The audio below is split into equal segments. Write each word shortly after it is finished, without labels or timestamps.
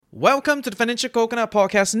Welcome to the Financial Coconut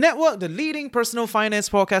Podcast Network, the leading personal finance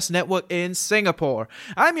podcast network in Singapore.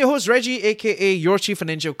 I'm your host Reggie, aka your Chief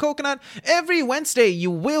Financial Coconut. Every Wednesday,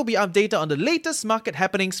 you will be updated on the latest market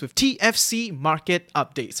happenings with TFC Market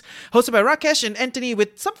Updates. Hosted by Rakesh and Anthony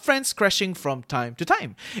with some friends crashing from time to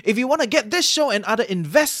time. If you want to get this show and other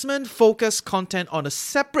investment-focused content on a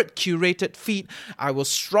separate curated feed, I will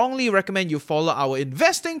strongly recommend you follow our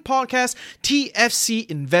investing podcast, TFC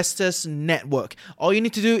Investors Network. All you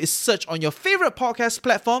need to do is search on your favorite podcast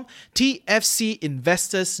platform, TFC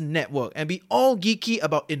Investors Network, and be all geeky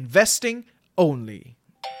about investing only.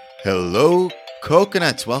 Hello,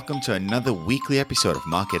 coconuts. Welcome to another weekly episode of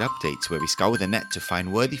Market Updates, where we scour the net to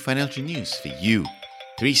find worthy financial news for you.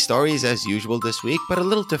 3 stories as usual this week, but a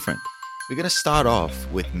little different. We're going to start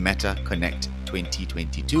off with Meta Connect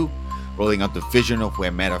 2022, rolling out the vision of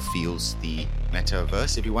where Meta feels the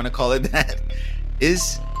metaverse, if you want to call it that,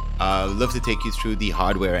 is. Love to take you through the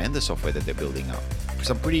hardware and the software that they're building out.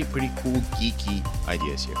 Some pretty cool, geeky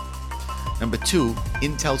ideas here. Number 2,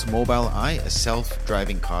 Intel's Mobileye, a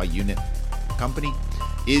self-driving car unit company,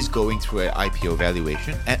 is going through an IPO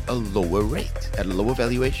valuation at a lower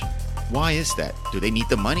valuation. Why is that? Do they need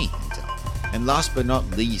the money, Intel? And last but not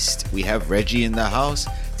least, we have Reggie in the house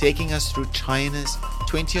taking us through China's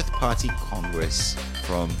 20th Party Congress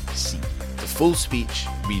from C. The full speech,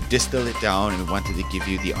 we distill it down, and we wanted to give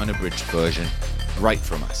you the unabridged version right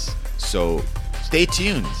from us. So stay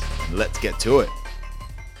tuned, and let's get to it.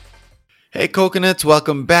 Hey coconuts,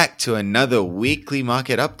 welcome back to another weekly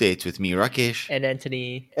market update with me, Rakesh. And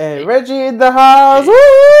Anthony. Hey, Reggie in the house!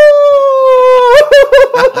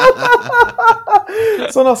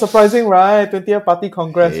 So not surprising, right? 20th Party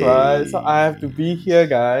Congress, right? So I have to be here,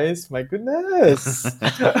 guys. My goodness.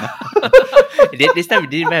 This time we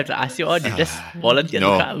didn't even have to ask you all, you just volunteered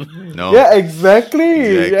to come. No. Yeah,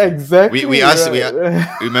 exactly. Yeah, exactly. We asked,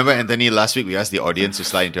 remember Anthony, last week we asked the audience to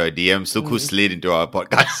slide into our DMs. Look who slid into our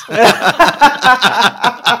podcast.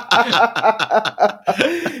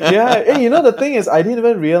 Yeah, hey, the thing is, I didn't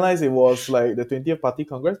even realize it was like the 20th Party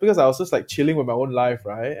Congress because I was just like chilling with my own life,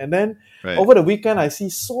 right? And then over the weekend, I see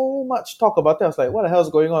so much talk about it. I was like, what the hell is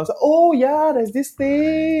going on? I was like, oh yeah, there's this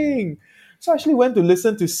thing. So I actually went to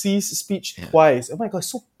listen to C's speech twice. Oh my god, it's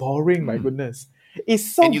so boring, my goodness.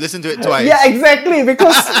 It's so... And you listened to it twice. Yeah, exactly,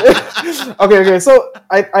 because... okay, so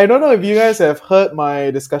I don't know if you guys have heard my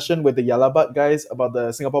discussion with the Yalabat guys about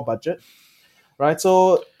the Singapore budget, right?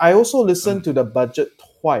 So I also listened to the budget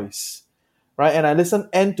twice, right? And I listened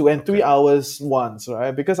end to end, 3 hours once,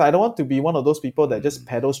 right? Because I don't want to be one of those people that just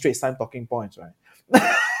peddle Straits Time talking points, right?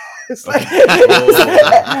 It's like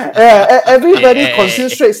everybody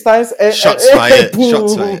consumes Straits Times. Shots fired. No.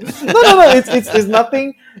 It's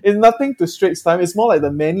nothing. It's nothing to Straits Times. It's more like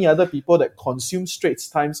the many other people that consume Straits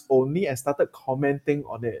Times only and started commenting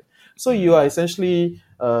on it. So you are essentially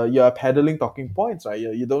you are peddling talking points, right?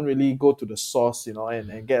 You don't really go to the source,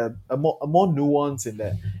 and get a more nuance in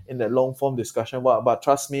that long form discussion. But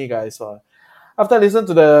trust me, guys. After I listened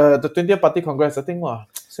to the 20th Party Congress, I think,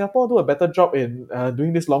 Singapore do a better job in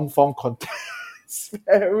doing this long form content. It's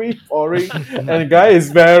very boring. And the guy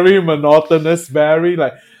is very monotonous, very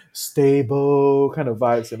like stable kind of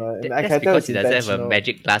vibes, And I That's can tell because it's he doesn't have a intentional.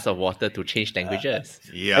 magic glass of water to change languages.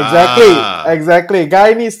 Yeah. Exactly.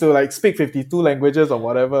 Guy needs to like speak 52 languages or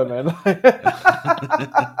whatever, man.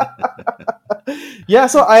 Yeah,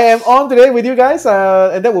 so I am on today with you guys,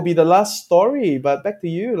 and that will be the last story. But back to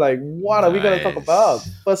you, like, what are we going to talk about?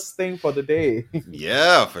 First thing for the day.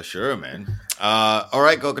 Yeah, for sure, man. All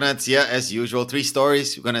right, coconuts. Yeah, as usual, 3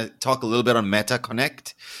 stories. We're going to talk a little bit on Meta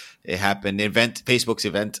Connect. It happened, Facebook's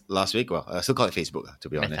event last week. Well, I still call it Facebook, to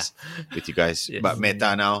be honest, with you guys. Yes. But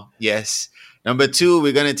Meta now, yes. Number 2,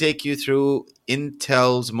 we're going to take you through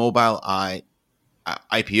Intel's Mobileye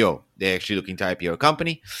IPO. They're actually looking to IPO a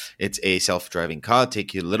company. It's a self-driving car.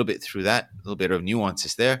 Take you a little bit through that, a little bit of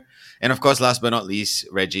nuances there. And of course, last but not least,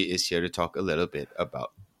 Reggie is here to talk a little bit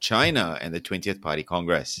about China and the 20th Party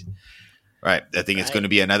Congress. Right. I think it's going to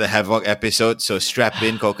be another Havoc episode, so strap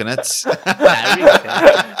in, coconuts.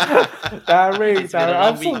 Tiring. It's been a long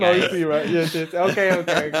I'm so week, guys. noisy, right? Yes.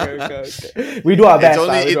 Okay. We do our best.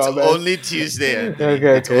 It's only Tuesday.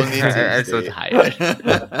 Okay. It's only Tuesday. I'm so tired.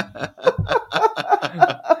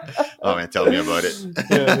 Oh man, tell me about it.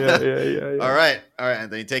 Yeah. All right,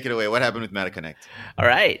 Anthony, take it away. What happened with Meta Connect? All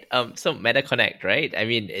right. So Meta Connect, right? I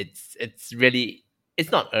mean, it's really, it's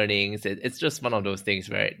not earnings. It's just one of those things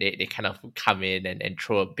where they kind of come in and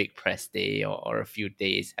throw a big press day or a few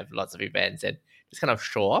days, have lots of events and just kind of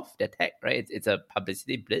show off their tech, right? It's a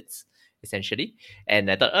publicity blitz. essentially.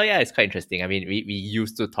 And I thought, oh yeah, it's quite interesting. I mean, we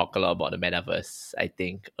used to talk a lot about the metaverse, I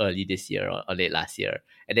think early this year or late last year,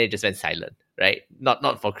 and then it just went silent, right?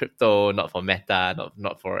 Not for crypto, not for Meta,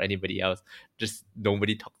 not for anybody else. Just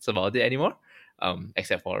nobody talks about it anymore.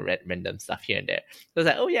 Except for random stuff here and there. So I was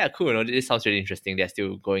like, oh yeah, cool. This sounds really interesting. They're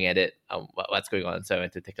still going at it. What's going on? So I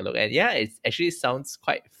went to take a look, and yeah, it actually sounds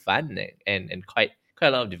quite fun and quite a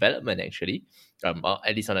lot of development actually. Or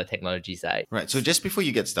at least on the technology side. Right. So just before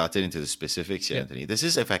you get started into the specifics here, Anthony, this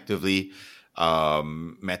is effectively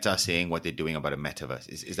Meta saying what they're doing about a metaverse.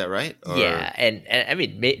 Is that right? Or... Yeah, and I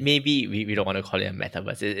mean maybe we don't want to call it a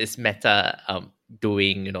metaverse. It's Meta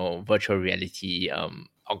doing virtual reality,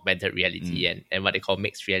 augmented reality, and what they call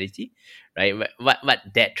mixed reality, right? What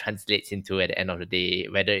that translates into at the end of the day,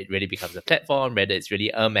 whether it really becomes a platform, whether it's really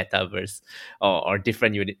a metaverse or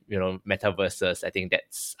different metaverses, I think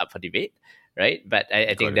that's up for debate. Right, but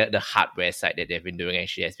I think that the hardware side that they've been doing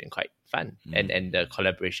actually has been quite fun, and the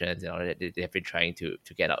collaborations and all that they have been trying to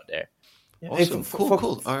get out there. Yeah. Awesome,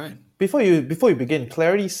 cool. All right. Before you begin,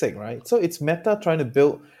 clarity's sake, right? So it's Meta trying to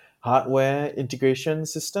build hardware integration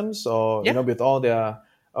systems, or with all their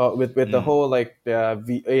with the whole like their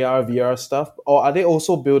AR VR stuff, or are they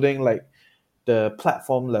also building like the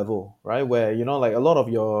platform level, right? Where like a lot of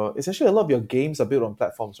your games are built on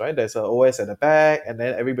platforms, right? There's an OS at the back, and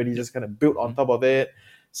then everybody just kind of built on top of it.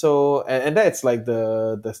 So and that's like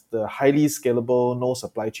the highly scalable, no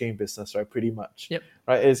supply chain business, right? Pretty much. Yep.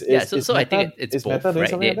 Right. So I think it's both,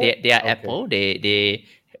 right? They are Apple. They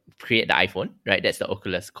create the iPhone, right? That's the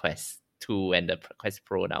Oculus Quest 2 and the Quest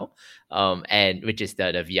Pro now, and which is the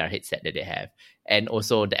VR headset that they have, and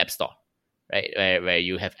also the App Store. Right, where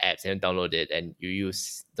you have apps and download it and you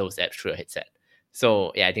use those apps through your headset.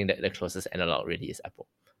 So yeah, I think that the closest analog really is Apple.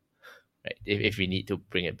 Right, if we need to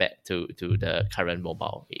bring it back to the current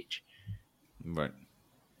mobile age. Right.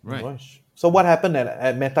 Gosh. So what happened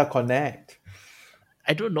at Meta Connect?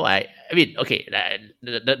 I don't know. I mean, okay,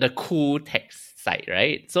 the cool tech side,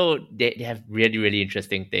 right? So they have really, really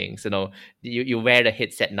interesting things. You wear the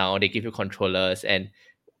headset now, they give you controllers, and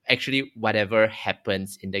actually whatever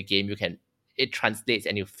happens in the game, it translates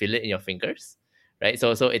and you feel it in your fingers, right?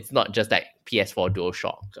 So it's not just like PS4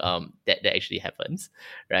 DualShock that actually happens,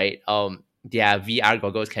 right? Their VR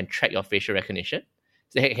goggles can track your facial recognition.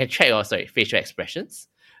 So they can track your facial expressions.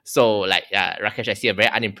 So like Rakesh, I see a very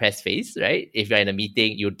unimpressed face, right? If you're in a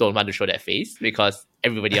meeting, you don't want to show that face because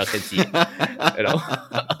everybody else can see it.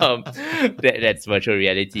 That's virtual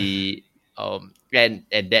reality, and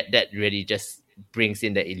that really just brings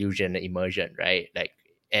in the illusion, the immersion, right? Like,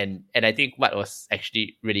 and I think what was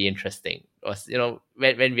actually really interesting was, when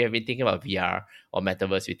we have been thinking about VR or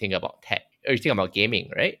metaverse, we think about tech, or we think about gaming,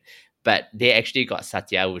 right? But they actually got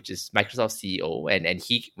Satya, which is Microsoft CEO, and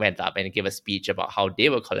he went up and gave a speech about how they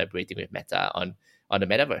were collaborating with Meta on the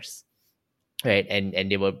metaverse, right? And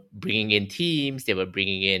they were bringing in Teams, they were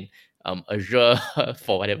bringing in Azure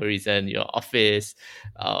for whatever reason, Office.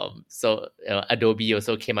 So Adobe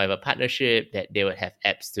also came out with a partnership that they would have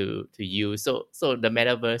apps to use. So the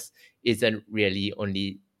metaverse isn't really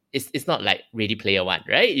only, it's not like Ready Player One,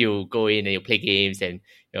 right? You go in and you play games, and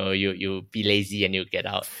you be lazy and you get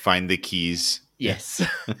out. Find the keys. Yes.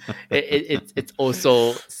 It's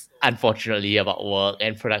also unfortunately about work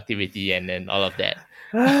and productivity and all of that.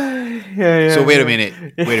 So wait a minute.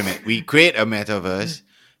 We create a metaverse.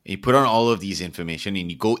 You put on all of these information,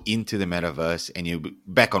 and you go into the metaverse, and you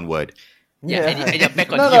back on Word. Yeah, and you're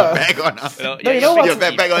back on Teams. You're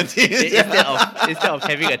back on Teams. Instead of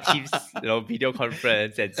having a Teams video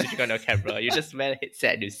conference and switching on your camera, you just wear a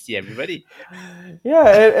headset and you see everybody.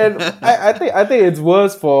 Yeah, and I think it's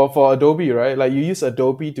worse for Adobe, right? Like, you use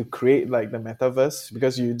Adobe to create like the metaverse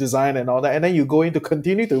because you design and all that, and then you go in to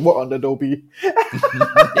continue to work on Adobe.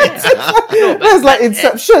 That's like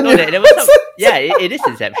Inception. It is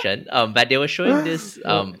Inception. But they were showing this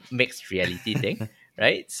mixed reality thing.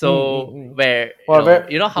 Right, so where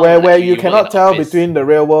you cannot tell between the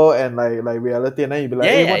real world and like reality, and then you be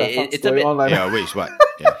like, what the fuck's going on? Like, which what?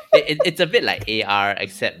 Yeah. It's a bit like AR,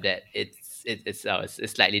 except that it's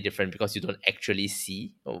slightly different because you don't actually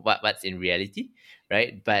see what's in reality,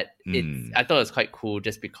 right? But I thought it was quite cool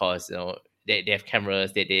just because they have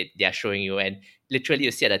cameras, they are showing you, and literally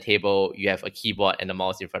you sit at a table, you have a keyboard and a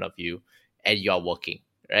mouse in front of you, and you are working,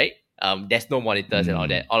 right? There's no monitors and all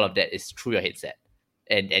that. All of that is through your headset.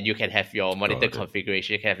 And you can have your monitor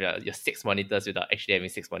configuration. You can have your 6 monitors without actually having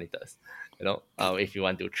 6 monitors. If you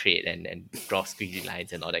want to trade and draw squiggly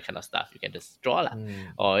lines and all that kind of stuff, you can just draw lah.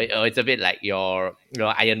 Or it's a bit like your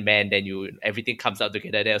Iron Man. Then everything comes out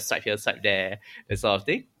together. Then swipe here, swipe there, that sort of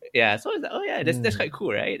thing. Yeah. So it's like, that's quite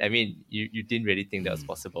cool, right? I mean, you didn't really think that was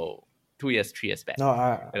possible 2 years, 3 years back. No,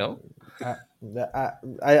 You know,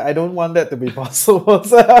 I don't want that to be possible.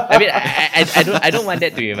 I mean, I don't want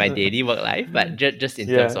that to be my daily work life, but just in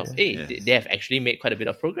terms of, they have actually made quite a bit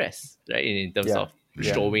of progress, right? In terms of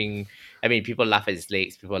showing, I mean, people laugh at his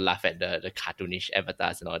legs, people laugh at the cartoonish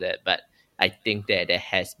avatars and all that, but I think that there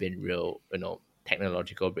has been real,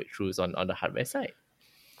 technological breakthroughs on the hardware side.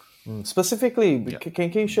 Specifically,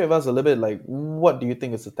 can you share with us a little bit, like, what do you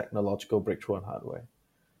think is a technological breakthrough on hardware?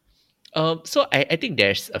 So I think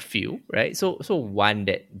there's a few, right? So one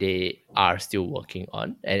that they are still working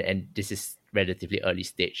on, and this is relatively early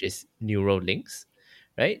stage, is neural links,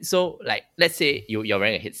 right? So like, let's say you're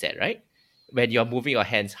wearing a headset, right? When you're moving your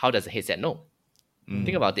hands, how does the headset know?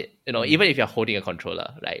 Think about it. Even if you're holding a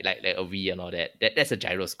controller, like a Wii and all that's a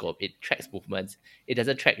gyroscope. It tracks movements. It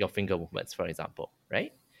doesn't track your finger movements, for example,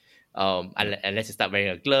 right? Unless you start wearing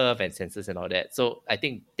a glove and sensors and all that. So I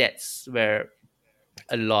think that's where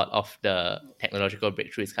a lot of the technological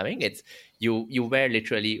breakthrough is coming. It's you wear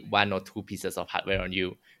literally 1 or 2 pieces of hardware on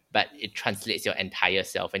you, but it translates your entire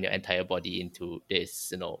self and your entire body into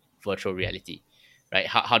this, virtual reality, right?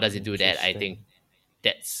 How does it do that? I think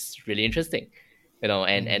that's really interesting,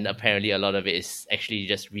 and apparently a lot of it is actually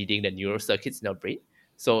just reading the neural circuits in your brain.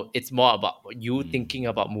 So it's more about you thinking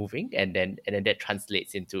about moving, and then that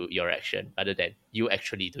translates into your action rather than you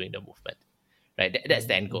actually doing the movement. Right, that's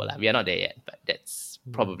the end goal. We are not there yet, but that's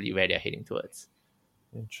probably where they're heading towards.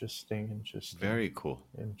 Interesting. Very cool.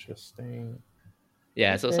 Interesting.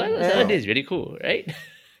 Yeah, so this is really cool, right?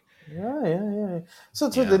 Yeah. So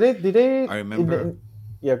did they? I remember.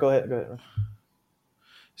 Go ahead.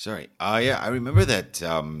 Sorry. I remember that.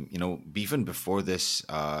 Even before this,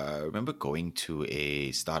 I remember going to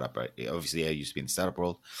a startup. Right. Obviously, I used to be in the startup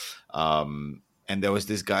world, and there was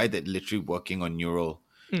this guy that literally working on neural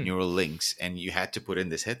links, and you had to put in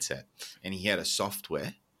this headset, and he had a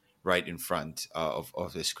software right in front of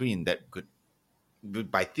the screen that could,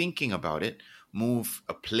 by thinking about it, move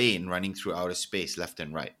a plane running through outer space left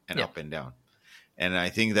and right and up and down. And I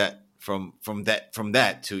think that from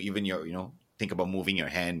that to even your think about moving your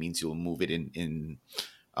hand means you'll move it in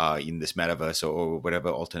this metaverse or whatever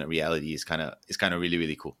alternate reality is kind of really,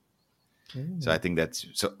 really cool. So I think that's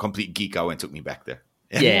complete geek out and took me back there.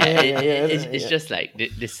 It's just like,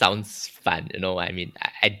 this sounds fun, I mean,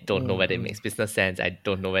 I don't know whether it makes business sense. I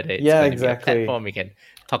don't know whether it's going to be a platform. We can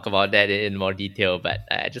talk about that in more detail, but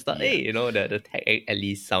I just thought, hey, the tech at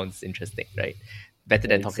least sounds interesting, right? Better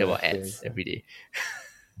than talking about ads every day.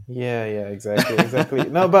 Yeah, exactly.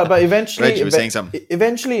 No, but eventually, Reg, you were saying something.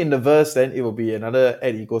 Eventually in the verse, then it will be another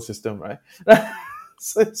ad ecosystem, right?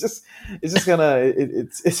 So it's just gonna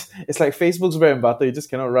it's like Facebook's bread and butter. You just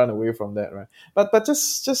cannot run away from that, right? But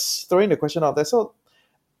just throwing the question out there. So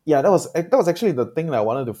yeah, that was actually the thing that I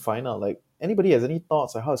wanted to find out. Like, anybody has any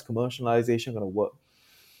thoughts on how is commercialization gonna work?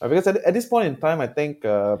 Because at this point in time, I think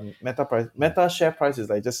Meta share price is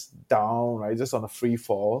like just down, right? Just on a free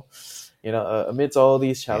fall, amidst all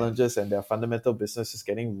these challenges, and their fundamental business is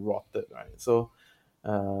getting rotted, right? So,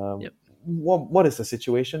 what is the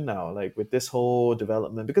situation now, like, with this whole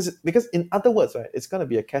development? Because in other words, right, it's going to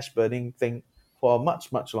be a cash burning thing for a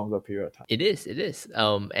much, much longer period of time. It is.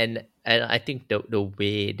 And I think the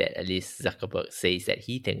way that at least Zuckerberg says that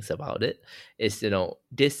he thinks about it is,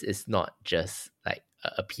 this is not just like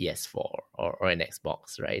a PS4 or an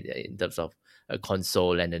Xbox, right? In terms of a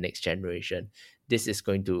console and the next generation, this is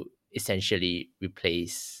going to essentially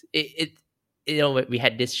replace it. We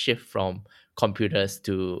had this shift from computers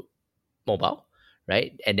to mobile,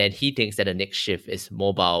 right? And then he thinks that the next shift is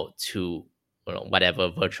mobile to whatever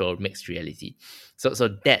virtual mixed reality. So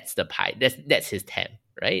that's the pie. That's his TAM,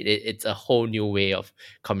 right? It's a whole new way of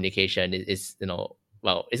communication. It's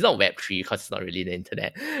well, it's not Web3 because it's not really the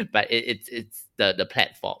internet, but it's the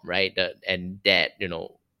platform, right? And that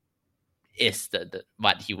is the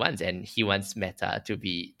what he wants, and he wants Meta to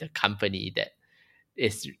be the company that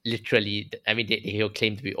is literally, I mean, he'll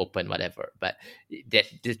claim to be open, whatever, but that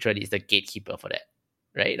literally is the gatekeeper for that,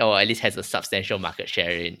 right? Or at least has a substantial market share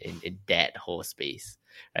in that whole space,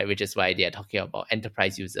 right? Which is why they are talking about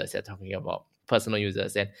enterprise users, they're talking about personal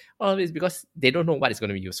users, and all of it is because they don't know what it's going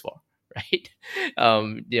to be used for, right?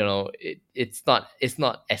 It's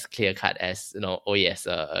not as clear cut as oh yes,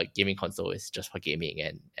 a gaming console is just for gaming,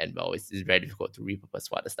 and well, it's very difficult to repurpose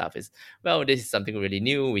what the stuff is. Well, this is something really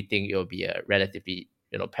new. We think it will be a relatively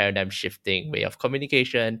paradigm shifting way of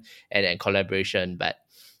communication and collaboration, but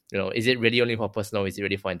is it really only for personal? Is it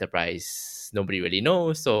really for enterprise? Nobody really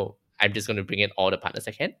knows. So I'm just going to bring in all the partners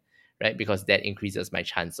I can, right? Because that increases my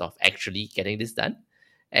chance of actually getting this done.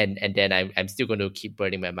 And then I'm still going to keep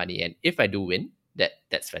burning my money. And if I do win,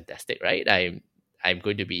 that's fantastic, right? I'm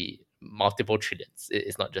going to be multiple trillions.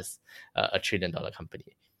 It's not just a $1 trillion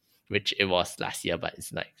company, which it was last year, but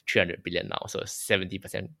it's like 300 billion now, so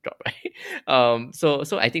 70% drop, right? So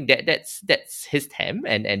I think that's his TAM,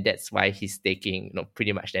 and that's why he's taking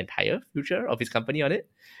pretty much the entire future of his company on it.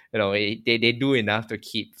 They do enough to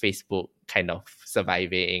keep Facebook kind of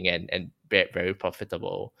surviving and very, very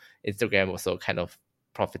profitable. Instagram also kind of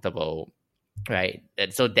profitable, right?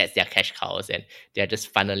 And so that's their cash cows, and they're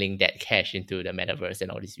just funneling that cash into the metaverse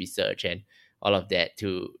and all this research and all of that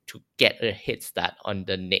to get a head start on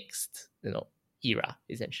the next era,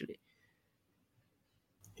 essentially.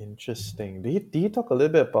 Interesting. Do you talk a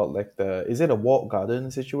little bit about like is it a walled garden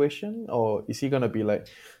situation, or is he gonna be like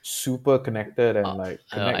super connected and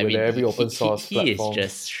connect with every open source platform? He is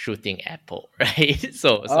just shooting Apple, right?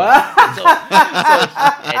 So and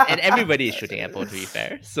everybody is shooting Apple, to be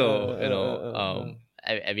fair. So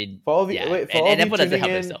I mean, for all of you, and Apple doesn't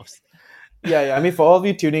help themselves. Yeah. I mean, for all of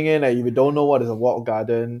you tuning in, if you don't know what is a walled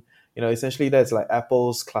garden, essentially that's like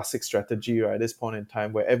Apple's classic strategy, right? At this point in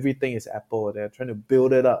time, where everything is Apple, they're trying to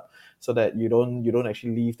build it up so that you don't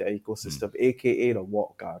actually leave the ecosystem, aka the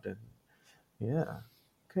walled garden. Yeah.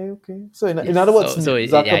 Okay. So in other words,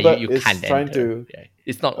 Zuckerberg you is can't trying enter. to.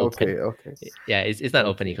 It's not open. Okay. Yeah, it's not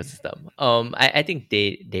open ecosystem. I think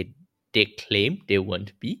they claim they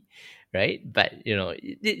won't be, right? But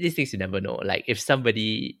these things you never know. Like if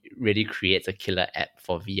somebody really creates a killer app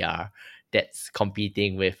for VR that's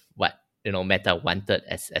competing with what Meta wanted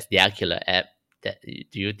as their killer app,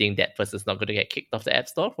 do you think that person's not going to get kicked off the App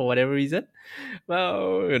Store for whatever reason?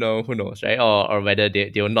 Well, who knows, right? Or whether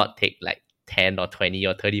they will not take like 10 or 20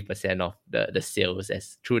 or 30% of the sales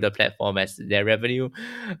as through the platform as their revenue.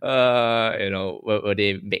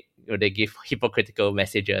 Will they give hypocritical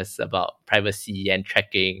messages about privacy and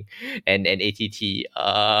tracking and ATT?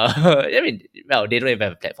 I mean, well, they don't even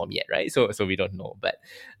have a platform yet, right? So we don't know. But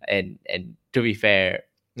and to be fair,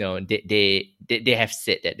 they have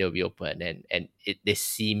said that they'll be open, and they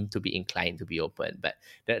seem to be inclined to be open. But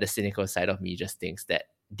the cynical side of me just thinks that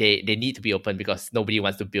they need to be open because nobody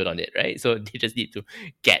wants to build on it, right? So they just need to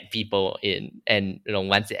get people in, and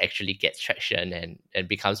once it actually gets traction and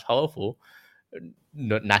becomes powerful,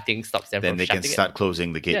 nothing stops them then from they shutting can start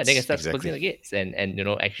closing the gates. Yeah, they can start closing the gates and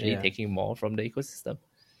actually taking more from the ecosystem.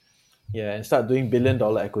 Yeah, and start doing $1 billion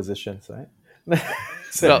acquisitions, right?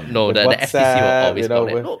 No, the FTC will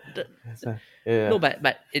always call that. No, but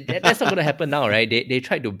that's not going to happen now, right? They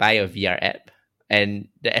tried to buy a VR app, and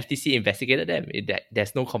the FTC investigated them.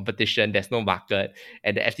 There's no competition, there's no market,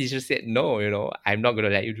 and the FTC just said, no, I'm not going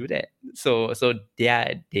to let you do that. So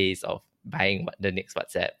their days of buying the next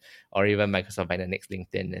WhatsApp or even Microsoft buying the next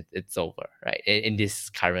LinkedIn, it's over, right? In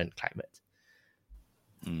this current climate.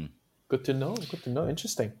 Good to know.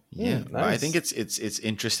 Interesting. Yeah, nice. I think it's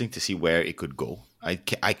interesting to see where it could go. I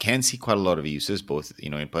can see quite a lot of uses, both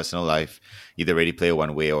in personal life, either Ready Player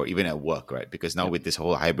One way or even at work, right? Because now with this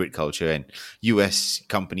whole hybrid culture, and US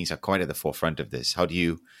companies are quite at the forefront of this. How do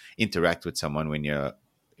you interact with someone when you're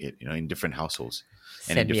in different households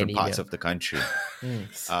and in different parts of the country?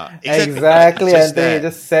 Exactly, Anthony.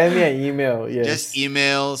 Just send me an email. Yes. Just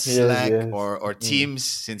email, Slack, or Teams,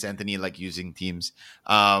 since Anthony using Teams.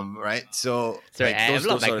 Right? So sorry, I have a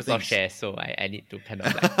lot of Microsoft shares, so I need to kind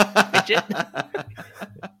of pitch it.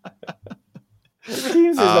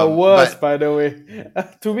 Teams is the worst, by the way.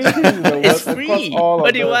 To me, Teams is the worst. It's free.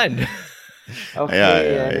 What do you want?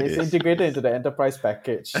 Okay, it's integrated into the enterprise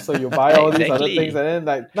package. So you buy all these other things, and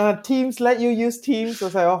then Teams let you use Teams.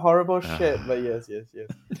 It's like, horrible shit. But yes. And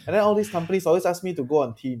then all these companies always ask me to go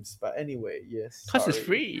on Teams. But anyway, yes. Because it's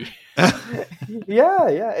free.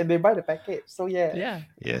 yeah, and they buy the package. So yeah.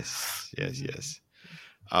 Yes.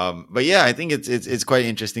 But yeah, I think it's quite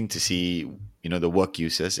interesting to see the work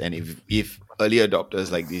uses, and if early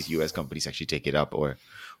adopters like these US companies actually take it up, or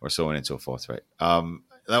so on and so forth, right?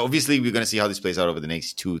 Now, obviously, we're going to see how this plays out over the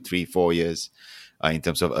next 2, 3, 4 years in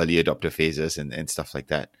terms of early adopter phases and stuff like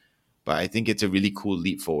that. But I think it's a really cool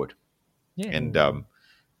leap forward. Yeah. And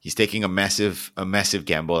he's taking a massive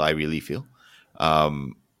gamble, I really feel.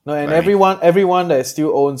 Everyone that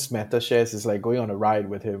still owns Meta shares is like going on a ride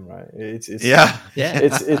with him, right? It's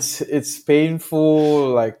painful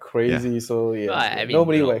like crazy. Yeah. So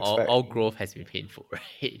nobody will expect. All growth has been painful,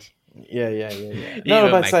 right? Yeah. No,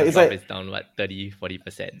 but it's down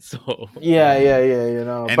 30-40%. So yeah.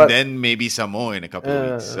 And then maybe some more in a couple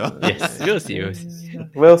of weeks. So yes,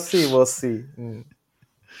 we'll see. We'll see.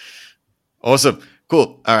 Awesome,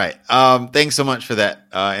 cool. All right. Thanks so much for that,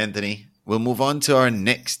 Anthony. We'll move on to our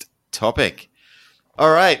next topic.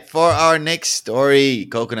 All right, for our next story,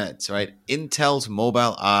 Coconuts. Right, Intel's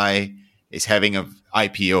Mobileye is having an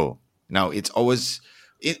IPO now. It's always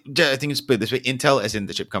I think it's split this way. Intel, as in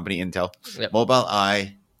the chip company Intel. Yep.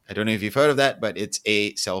 Mobileye, I don't know if you've heard of that, but it's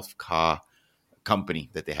a self-car company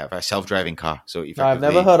that they have, a self-driving car. So No, I've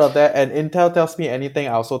never heard of that. And Intel tells me anything,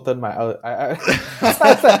 I also turn my... Hey,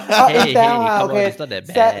 Intel, come on, okay. it's not that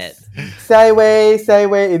bad. Sideways,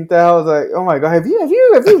 Intel. I was like, oh my god, have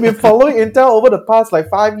you been following Intel over the past like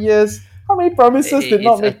 5 years? How many promises did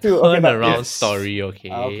not make to? It's a turnaround yes. story,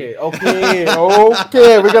 okay? Okay.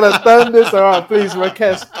 We're gonna turn this around, please,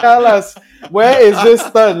 Rakesh. Tell us, where is this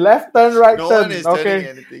turn? Left turn, right No turn? one is turning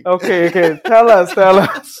anything. Okay. Tell us.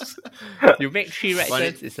 You make 3 right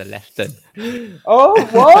turns, it's a left turn. Oh,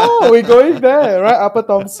 wow, we're going there, right? Upper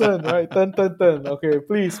Thompson, right? Turn. Okay,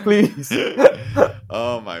 please.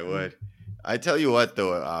 Oh my word. I tell you what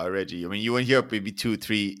though, Reggie, I mean, you weren't here maybe 2,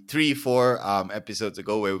 3, 4 episodes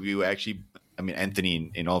ago where we were actually, I mean, Anthony,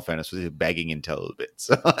 in all fairness, was bagging Intel a little bit.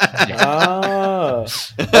 So Okay,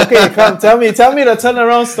 come, tell me the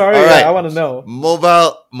turnaround story. All right. I want to know.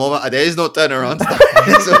 Mobile, there is no turnaround story.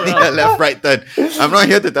 It's only a left, right turn. I'm not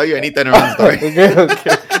here to tell you any turnaround story.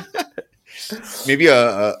 Okay. Maybe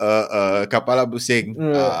a Kapala Busing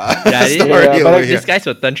Yeah, over but here. these guys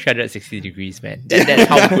will turn 360 degrees, man. That's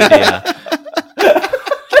how good they are.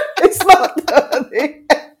 It's not turning.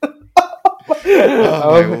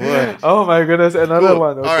 Oh my word. Oh my goodness, another Cool.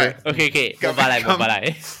 one. Okay. All right. Okay.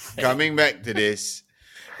 Mobileye. Coming back to this,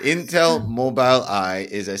 Intel Mobileye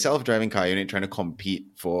is a self-driving car unit trying to compete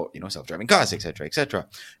for, self-driving cars, etc.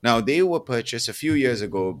 Now, they were purchased a few years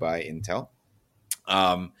ago by Intel,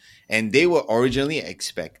 and they were originally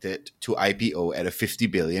expected to IPO at a $50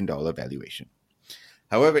 billion valuation.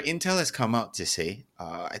 However, Intel has come out to say,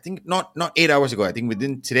 I think not 8 hours ago, I think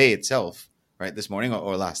within today itself, right, this morning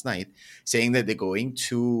or last night, saying that they're going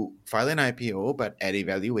to file an IPO, but at a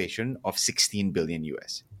valuation of 16 billion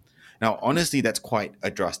US. Now, honestly, that's quite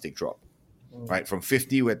a drastic drop, right? From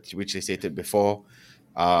 50, which they stated before,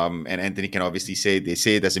 and Anthony can obviously say, they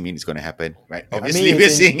say it doesn't mean it's going to happen, right? Obviously, we're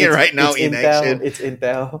seeing it right now in Intel, action. It's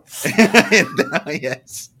Intel. Intel,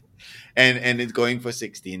 yes. And it's going for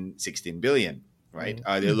 16 billion, right?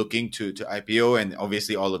 They're looking to IPO, and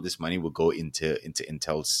obviously all of this money will go into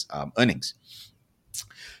Intel's earnings.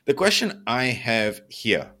 The question I have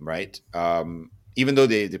here, right, even though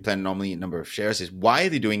they plan normally a number of shares, is why are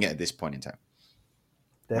they doing it at this point in time?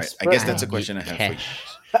 Right? I guess that's a question I have for you.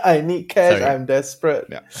 I need cash. Sorry. I'm desperate.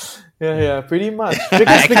 Yeah, pretty much.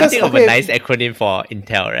 I can't think of a nice acronym for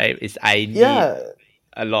Intel, right? It's I need a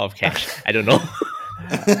lot of cash. I don't know.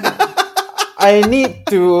 I need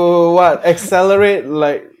to accelerate,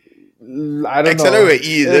 like, I don't know. Accelerate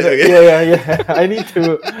E, is it? Okay. Yeah. I need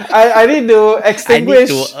to extinguish.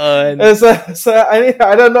 I need to earn. So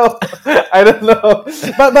I don't know.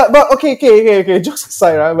 But okay. Jokes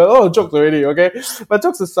aside, right? But jokes already. Okay. But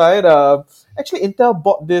jokes aside, actually Intel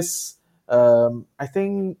bought this, I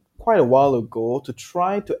think quite a while ago, to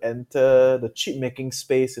try to enter the chip making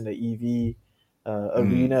space in the EV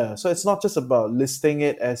arena. So it's not just about listing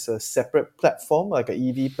it as a separate platform, like an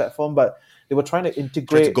EV platform, but they were trying to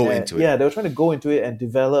integrate. They were trying to go into it and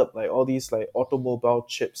develop like all these like automobile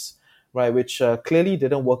chips, right? Which clearly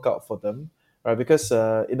didn't work out for them, right? Because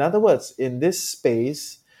in other words, in this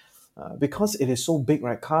space, because it is so big,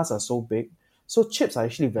 right? Cars are so big, so chips are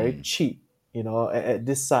actually very cheap, at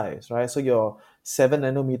this size, right? So your 7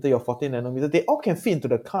 nanometer, your 14 nanometer, they all can fit into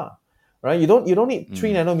the car, right? You don't need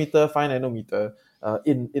 3 nanometer, 5 nanometer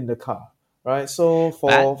in the car, right? So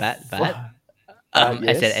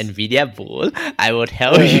as an NVIDIA bull, I will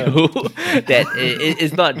tell you that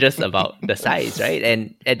it's not just about the size, right?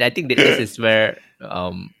 And I think that this is where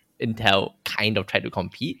Intel kind of tried to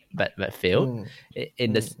compete, but failed.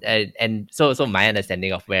 In this, and so my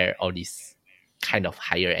understanding of where all these kind of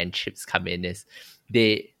higher end chips come in is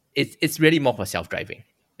it's really more for self-driving.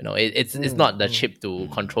 It's not the chip to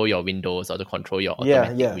control your windows or to control your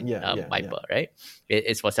automatic wiper, right?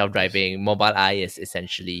 It's for self-driving. Mobileye is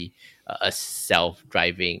essentially a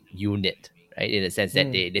self-driving unit, right? In the sense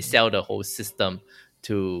that they sell the whole system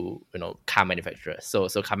to car manufacturers. So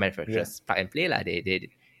car manufacturers plug and play lah. They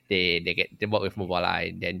work with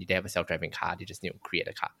Mobileye, then they have a self-driving car. They just need to create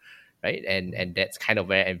a car, right? And that's kind of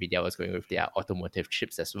where NVIDIA was going with their automotive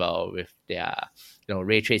chips as well, with their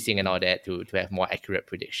ray tracing and all that to have more accurate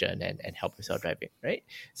prediction and help with self-driving, right?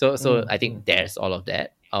 So I think there's all of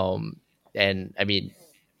that. And I mean,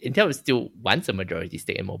 Intel still wants a majority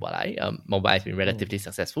stake in Mobileye. Mobileye has been relatively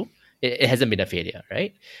successful. It hasn't been a failure,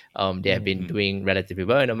 right? They have been doing relatively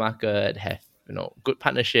well in the market, have good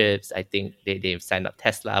partnerships. I think they've signed up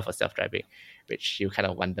Tesla for self-driving, which you kind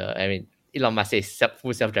of wonder. I mean, Elon Musk says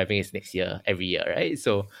full self-driving is next year, every year, right?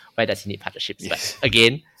 So why does he need partnerships? Yes. But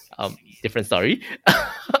again, different story.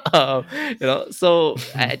 So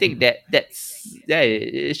I think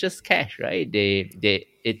it's just cash, right?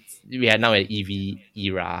 We are now in EV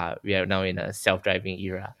era. We are now in a self-driving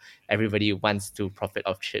era. Everybody wants to profit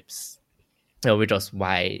off chips, which was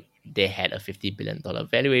why they had a $50 billion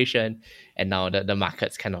valuation, and now the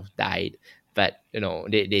market's kind of died. But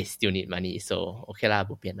they still need money, so okay lah,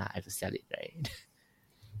 bo pian lah, I have to sell it, right?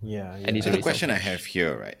 Yeah. I need So to the raise question some I cash. have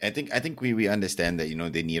here, right? I think we understand that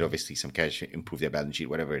they need obviously some cash to improve their balance sheet,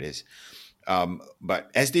 whatever it is.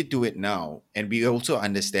 But as they do it now, and we also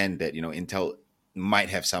understand that Intel might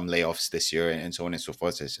have some layoffs this year and so on and so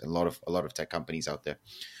forth. There's a lot of tech companies out there.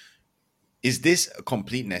 Is this a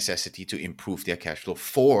complete necessity to improve their cash flow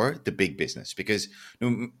for the big business? Because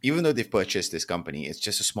even though they've purchased this company, it's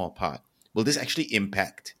just a small part. Will this actually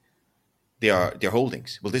impact their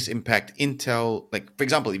holdings? Will this impact Intel? Like, for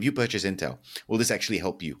example, if you purchase Intel, will this actually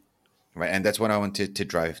help you? Right. And that's what I wanted to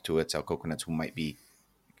drive towards our coconuts who might be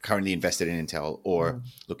currently invested in Intel or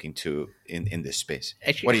looking to in this space.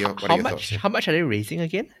 Actually, What are your thoughts? how much are they raising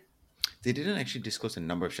again? They didn't actually disclose the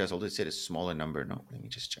number of shares, although it said a smaller number. No, let me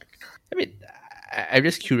just check. I mean, I'm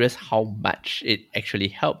just curious how much it actually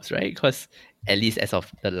helps, right? Because at least as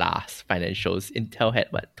of the last financials, Intel had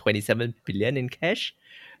 27 billion in cash.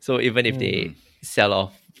 So even if they sell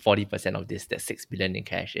off 40% of this, that's 6 billion in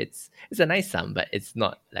cash. It's a nice sum, but it's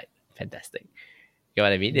not like fantastic. You know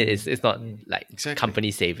what I mean? It's not like Exactly.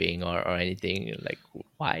 company saving or anything. Like,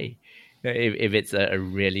 why? If it's a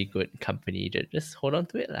really good company, just hold on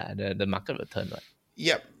to it. The market will turn. Right?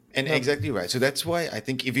 Yep. And exactly right. So that's why I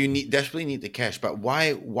think if you desperately need the cash, but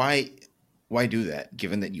why do that?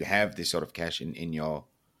 Given that you have this sort of cash in your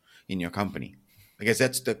company, I guess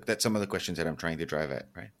that's some of the questions that I'm trying to drive at,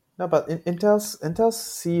 right? No, but Intel's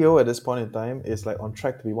CEO at this point in time is like on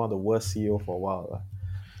track to be one of the worst CEO for a while.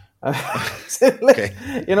 Okay.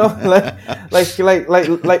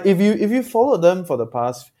 Like if you follow them for the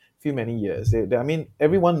past many years, I mean,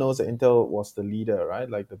 everyone knows that Intel was the leader, right?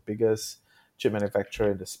 Like the biggest chip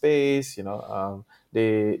manufacturer in the space.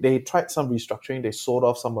 They tried some restructuring. They sold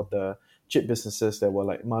off some of the chip businesses that were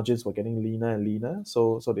like margins were getting leaner and leaner.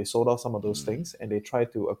 So they sold off some of those things and they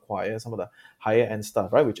tried to acquire some of the higher end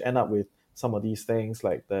stuff, right? Which end up with some of these things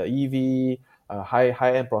like the EV,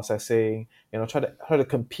 high end processing. Try to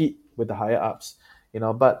compete with the higher ups.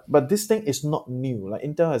 But this thing is not new. Like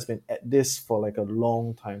Intel has been at this for like a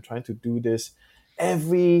long time, trying to do this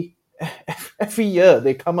every year.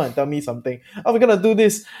 They come out and tell me something. Oh, we're gonna do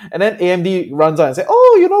this, and then AMD runs out and say,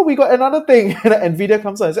 "Oh, we got another thing." And Nvidia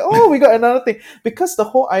comes out and say, "Oh, we got another thing." Because the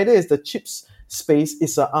whole idea is the chips space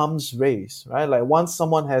is an arms race, right? Like once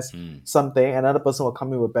someone has something, another person will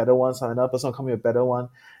come in with better ones, another person will come in with better one,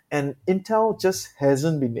 and Intel just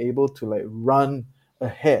hasn't been able to like run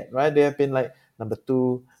ahead, right? They have been like number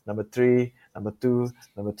 2, number 3, number 2,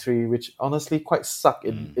 number 3, which honestly quite suck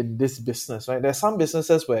in this business, right? There are some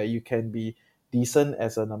businesses where you can be decent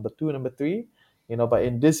as a number 2, number 3, but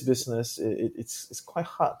in this business, it's quite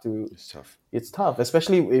hard to. It's tough. It's tough,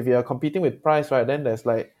 especially if you're competing with price, right? Then there's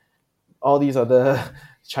like all these other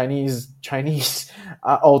Chinese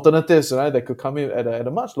alternatives, right? That could come in at a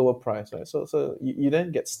much lower price, right? So you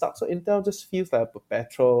then get stuck. So Intel just feels like a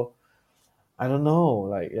perpetual. I don't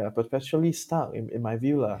know, perpetually stuck in my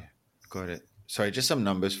view, lah. Got it. Sorry, just some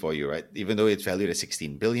numbers for you, right? Even though it's valued at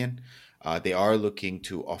 16 billion, they are looking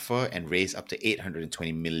to offer and raise up to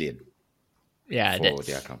 820 million. Yeah, for that's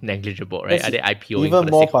their company. negligible, right? Are they IPOing even for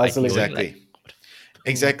the more sake of puzzling. IPOing?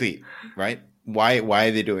 Exactly, right? Why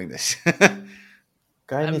are they doing this?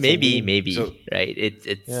 Guy needs a Maybe, name. So- right? It's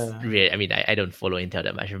Yeah. really. I mean, I don't follow Intel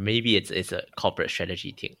that much. Maybe it's a corporate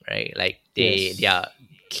strategy thing, right? Like they are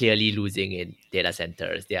clearly losing in data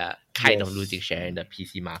centers. They are kind of Yes. losing share in the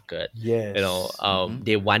PC market. Yes.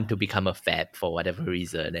 They want to become a fab for whatever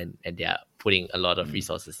reason, and they are putting a lot of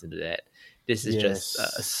resources into that. This is just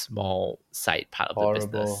Yes. a small side part of Horrible.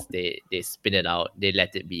 the business. They spin it out. They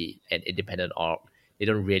let it be an independent org. They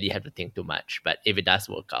don't really have to think too much. But if it does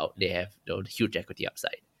work out, they have huge equity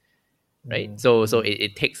upside, right? So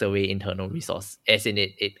it takes away internal resource, as in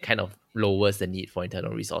it kind of lowers the need for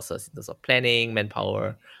internal resources in terms of planning,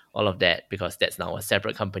 manpower, all of that, because that's now a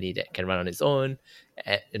separate company that can run on its own.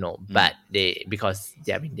 But they are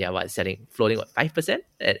floating 5%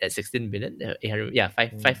 at 16 billion, 800,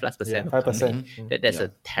 5+%. 5%. That's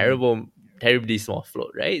a terribly small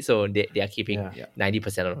float, right? So they are keeping Yeah.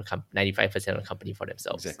 90% of the 95% of the company for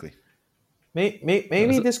themselves. Exactly.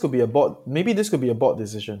 Maybe this could be a board. Maybe this could be a board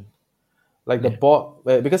decision. Like the board,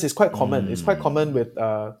 because it's quite common. It's quite common with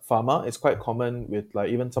pharma. It's quite common with like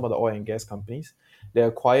even some of the oil and gas companies. They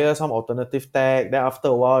acquire some alternative tech. Then after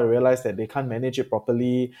a while, they realize that they can't manage it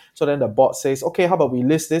properly. So then the board says, okay, how about we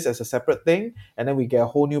list this as a separate thing, and then we get a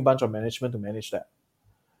whole new bunch of management to manage that.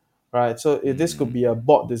 Right. So this could be a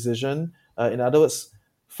board decision. In other words,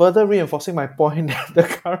 further reinforcing my point that the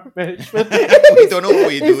current management We don't know what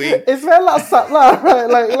we're doing. It's very lasat lah, right?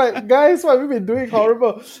 Like guys, what have we been doing?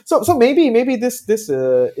 Horrible. So maybe this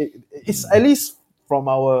it's at least from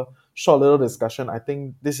our short little discussion. I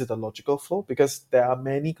think this is the logical flow because there are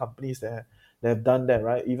many companies that have done that,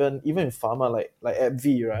 right? Even in pharma, like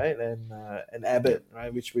AbbVie, right, and Abbott,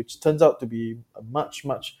 right, which turns out to be a much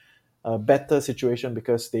better situation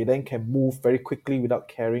because they then can move very quickly without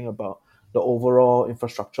caring about the overall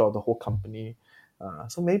infrastructure of the whole company.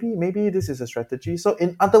 So maybe this is a strategy. So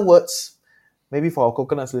in other words, maybe for our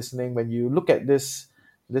coconuts listening, when you look at this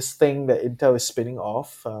thing that Intel is spinning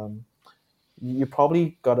off, you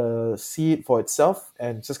probably gotta see it for itself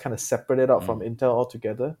and just kind of separate it out from Intel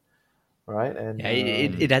altogether, right? And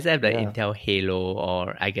it doesn't have the yeah. Intel Halo,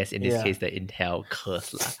 or I guess in this Yeah. case the Intel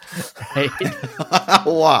curse lah. Right?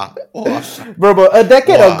 Wow. bro, a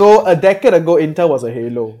decade Wow. ago, Intel was a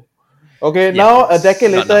Halo. Okay, Yeah, now a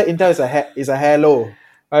decade not later, Intel is a Halo.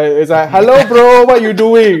 It's like, hello, bro, what you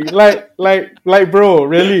doing? Like, bro,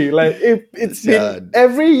 really? Like, it's been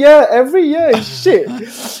every year is shit.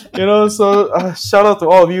 You know, so shout out to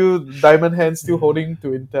all of you diamond hands still holding to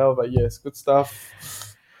Intel, but yes, good stuff.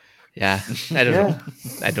 Yeah, I don't know.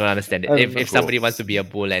 I don't understand it. I don't If know. somebody wants to be a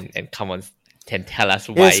bull and come on, can tell us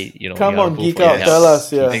why, Yes, you know, come you're a on, bull geek for out, Intel. tell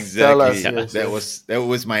us, yeah. Exactly. Tell us, yes, That yes.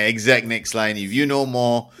 was my exact next line. If you know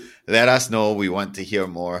more, let us know. We want to hear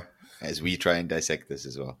more as we try and dissect this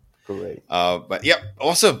as well. Great. But yeah,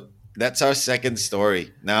 awesome. That's our second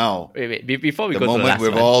story. Now, Wait. Before we the go to the moment last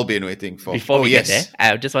we've one, all been waiting for. before we yes. get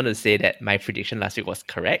there, I just want to say that my prediction last week was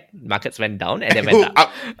correct. Markets went down and then went up.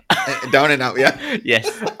 Up. Down and up, yeah. Yes.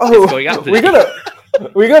 Oh, It's going up today.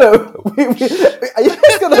 are you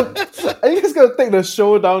guys gonna take the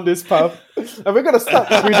show down this path? Are we gonna start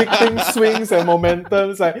predicting swings and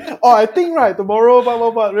momentums? Like, oh, I think right tomorrow, blah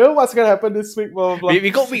blah blah. Remember what's gonna happen this week? Blah blah blah. We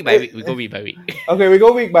go week by week. We go week by week. Okay, we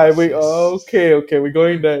go week by week. Okay, we're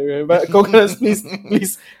going there. But coconuts, please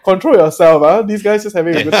control yourself. These guys just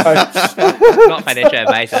having a good time. Not financial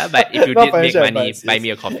advice, but if you Not did make financial money, advice, buy yes. me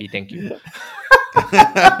a coffee. Thank you.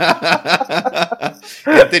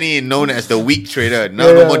 Anthony, known as the week trader.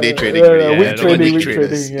 No more day trading. already. Week no more trading, week week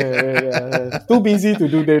traders. trading. Yeah. Too busy to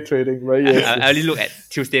do day trading, right? Yes. I only look at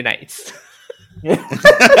Tuesday nights. All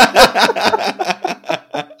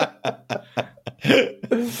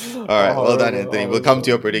right, well done, Anthony. We'll come to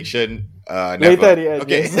your prediction never. Later at the end.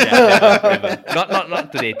 Okay. Yes. Yeah, never.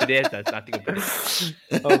 Not today. Today there's nothing to predict.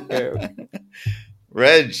 Okay.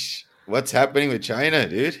 Reg, what's happening with China,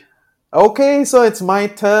 dude? Okay, so it's my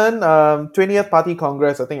turn. 20th Party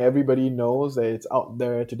Congress. I think everybody knows that it's out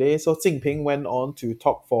there today. So Xi Jinping went on to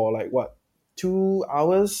talk for 2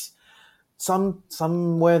 hours,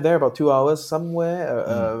 somewhere there about 2 hours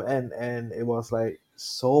somewhere, and it was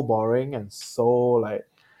so boring and so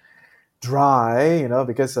dry,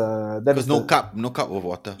 because that Because is no cup of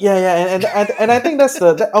water. Yeah, and I think that's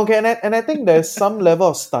okay, and I think there's some level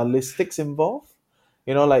of stylistics involved.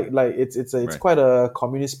 It's Right. quite a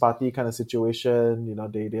communist party kind of situation.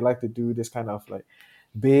 They like to do this kind of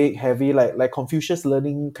big, heavy, like Confucius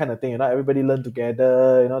learning kind of thing. Everybody learn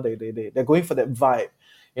together. They're going for that vibe.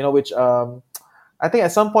 Which I think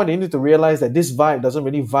at some point they need to realize that this vibe doesn't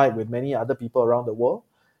really vibe with many other people around the world.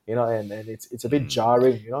 And it's a bit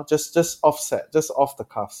jarring. Just offset, just off the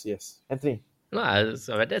cuffs. Yes, Anthony. No,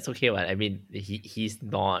 so that's okay. I mean, he's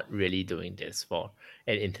not really doing this for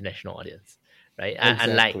an international audience, right?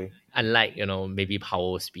 Exactly. Unlike maybe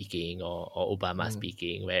Powell speaking or Obama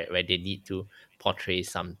speaking, where they need to portray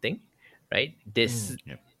something, right? This,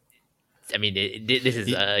 I mean, this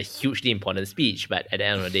is a hugely important speech, but at the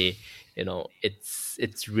end of the day,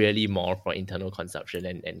 it's really more for internal consumption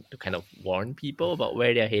and to kind of warn people about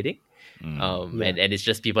where they're heading. And it's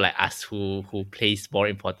just people like us who place more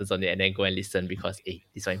importance on it and then go and listen because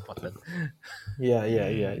these are important. Yeah.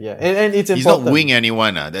 And it's He's important. not wooing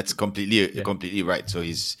anyone. That's completely right. So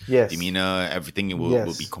his Yes. demeanor, everything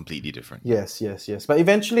will be completely different. Yes. But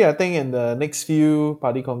eventually, I think in the next few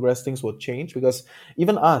party congress, things will change because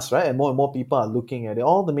even us, right, and more people are looking at it.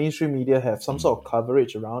 All the mainstream media have some sort of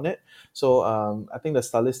coverage around it. So I think the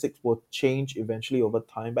stylistics will change eventually over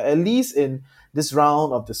time. But at least in this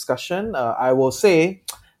round of discussion, I will say,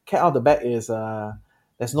 cat out the bag is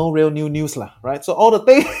there's no real new news lah, right? So all the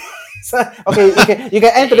things So, okay, you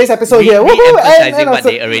can end today's episode here. Woohoo! Emphasizing what also-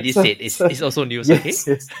 they already said is also news. Yes,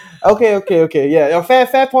 yes. Okay. Yeah,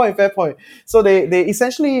 fair point. So they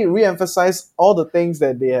essentially re-emphasize all the things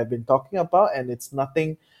that they have been talking about, and it's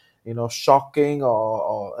nothing, shocking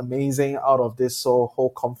or amazing out of this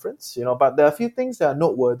whole conference. But there are a few things that are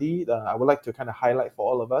noteworthy that I would like to kind of highlight for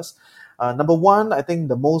all of us. Number one, I think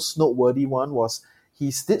the most noteworthy one was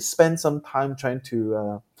he did spend some time trying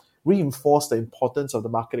to reinforce the importance of the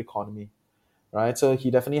market economy. Right, so he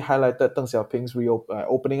definitely highlighted Deng Xiaoping's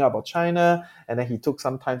opening up of China, and then he took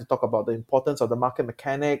some time to talk about the importance of the market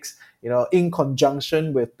mechanics, in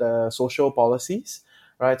conjunction with the social policies,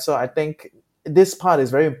 right? So I think this part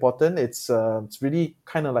is very important. It's really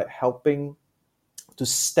kind of like helping to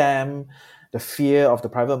stem the fear of the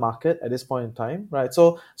private market at this point in time, right?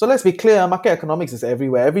 So let's be clear, market economics is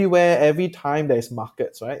everywhere, every time there is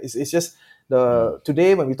markets, right? It's just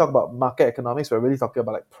today when we talk about market economics, we're really talking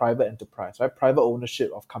about like private enterprise, right? Private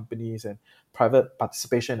ownership of companies and private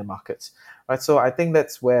participation in the markets, right? So I think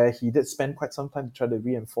that's where he did spend quite some time to try to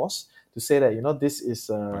reinforce, to say that, this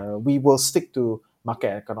is we will stick to market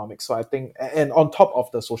economics. So I think, and on top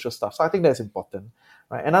of the social stuff, so I think that's important,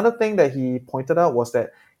 right? Another thing that he pointed out was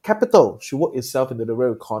that capital should work itself into the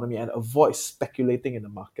real economy and avoid speculating in the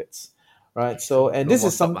markets, right? So, and No this more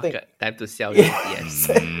is stock something. market. Time to sell the ETFs.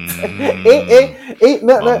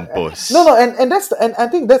 No, and I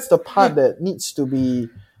think that's the part that needs to be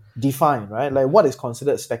defined, right? Like what is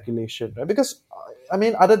considered speculation, right? Because I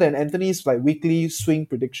mean, other than Anthony's like weekly swing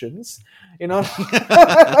predictions, like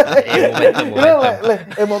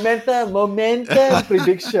a momentum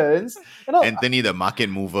predictions. Anthony, the market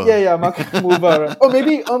mover. Yeah, market mover. Right? Or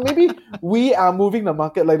maybe we are moving the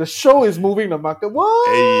market. Like the show is moving the market. Whoa!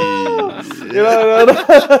 Hey.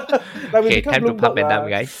 Like we Okay, become time to pump Bloomberg, and dump,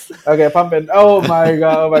 guys. Okay, pump and oh my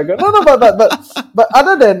god. No, but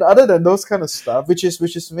other than those kind of stuff, which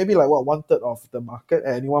is maybe like what 1/3 of the market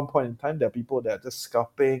at any one point in time, there are people that are just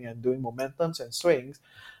scalping and doing momentums and swings.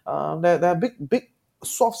 There are big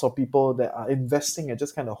swaths of people that are investing and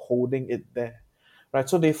just kind of holding it there. Right,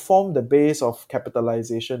 so they form the base of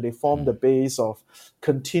capitalization. They form the base of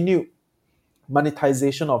continued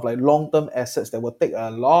monetization of like long-term assets that will take a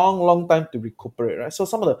long time to recuperate, right? So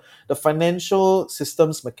some of the financial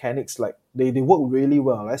systems mechanics, like they work really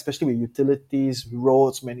well, right? Especially with utilities,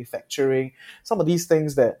 roads, manufacturing, some of these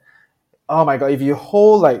things that, oh my god, if you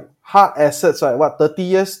hold like hard assets, right, what 30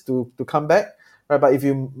 years to come back, right? But if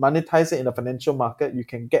you monetize it in the financial market, you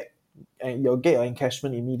can get and you'll get your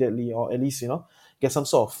encashment immediately, or at least get some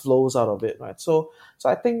sort of flows out of it, right? So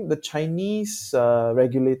I think the Chinese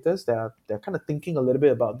regulators, they're kind of thinking a little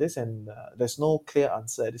bit about this, and there's no clear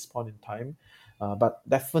answer at this point in time. But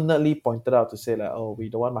definitely pointed out to say like, oh, we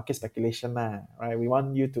don't want market speculation, right? We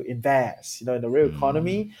want you to invest, in the real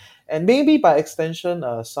economy, and maybe by extension,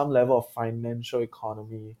 some level of financial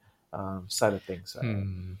economy side of things.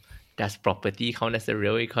 Does property count as the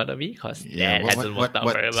real economy? Because Yeah, that what- hasn't what- worked out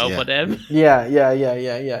what- very well yeah. for them. Yeah.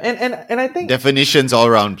 And I think Definitions all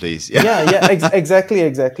around, please. yeah, exactly.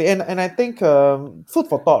 And I think food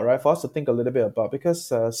for thought, right, for us to think a little bit about,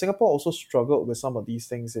 because Singapore also struggled with some of these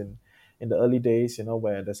things in the early days,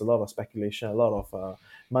 where there's a lot of speculation, a lot of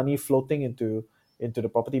money floating into the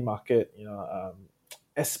property market,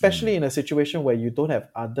 especially in a situation where you don't have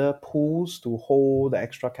other pools to hold the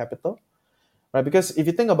extra capital. Right, because if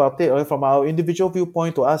you think about it, from our individual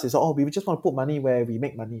viewpoint, to us, it's we just want to put money where we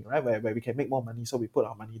make money, right? Where we can make more money, so we put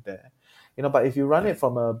our money there. But if you run it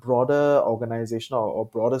from a broader organizational or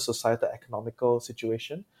broader societal economical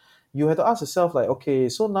situation, you have to ask yourself like, okay,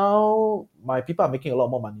 so now my people are making a lot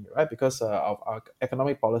more money, right? Because of our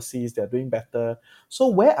economic policies, they're doing better. So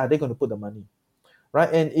where are they going to put the money, right?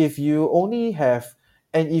 And if you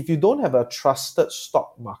don't have a trusted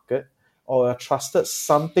stock market or a trusted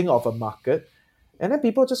something of a market, and then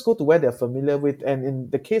people just go to where they're familiar with. And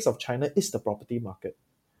in the case of China, it's the property market,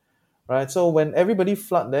 right? So when everybody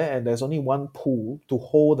flood there and there's only one pool to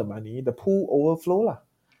hold the money, the pool overflow lah,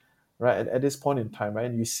 right? At this point in time, right?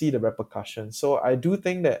 And you see the repercussions. So I do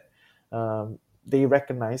think that they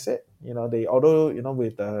recognize it. Although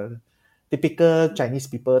with the typical Chinese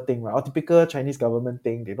people thing, right? Or typical Chinese government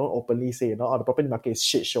thing, they don't openly say, oh, the property market is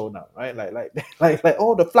shit show now, right? Like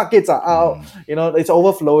oh, the floodgates are out, it's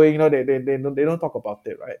overflowing, they don't talk about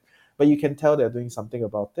it, right? But you can tell they're doing something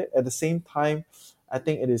about it. At the same time, I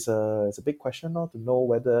think it's a big question now to know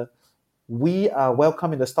whether we are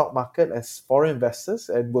welcome in the stock market as foreign investors,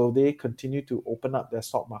 and will they continue to open up their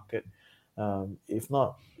stock market? If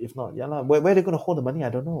not, yeah, where are they going to hold the money? I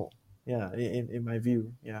don't know. Yeah, in my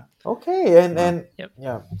view, yeah. Okay, and Yep.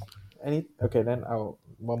 yeah. Then I'll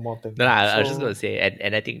one more thing. No, I was just So going to say,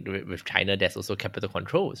 and I think with China, there's also capital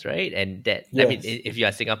controls, right? And that, I mean, yes, if you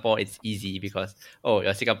are Singapore, it's easy because,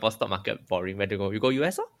 your Singapore stock market boring, where to go? You go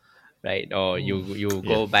US, right? Or you Yeah.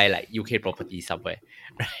 go buy like UK property somewhere,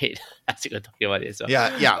 right? As you were talking about it, so.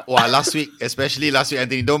 Yeah. Wow, especially last week,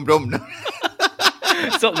 Anthony, don't.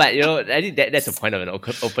 So, but I think that's the point of an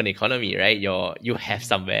open economy, right? You have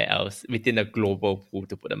somewhere else within a global pool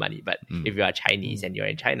to put the money. But if you are Chinese and you're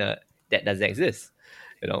in China, that doesn't exist,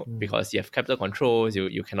 because you have capital controls.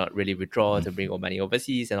 You cannot really withdraw to bring your money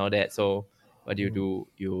overseas and all that. So, what do?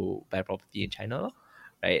 You buy property in China, lor,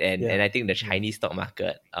 right? And I think the Chinese stock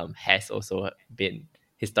market has also been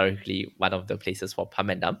historically one of the places for pump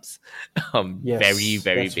and dumps, very yes,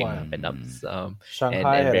 very that's big why pump and dumps, Shanghai and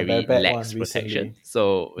had a very very bad lax one protection. recently.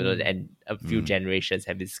 So and a few generations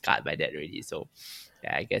have been scarred by that already. So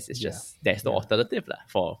yeah, I guess it's just there's no alternative lah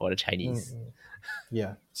for the Chinese.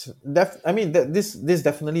 Yeah, so I mean this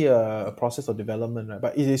definitely a process of development, right?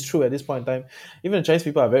 But it is true at this point in time, even the Chinese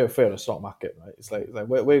people are very afraid of the stock market, right? It's like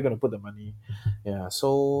where are you going to put the money? Yeah,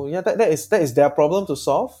 so yeah, that is their problem to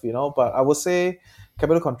solve, But I would say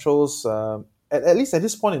capital controls, at least at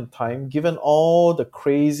this point in time, given all the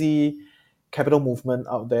crazy capital movement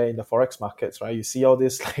out there in the forex markets, right? You see all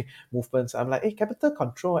these like movements. I'm like, hey, capital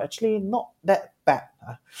control actually not that bad,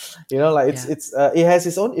 like it has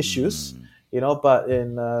its own issues, But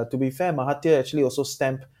to be fair, Mahathir actually also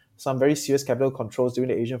stamped some very serious capital controls during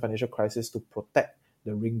the Asian financial crisis to protect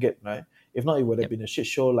the ringgit, right? If not, it would have been a shit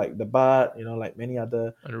show like the baht, like many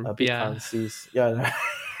other big Rupiah. currencies. Yeah.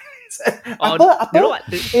 You know what?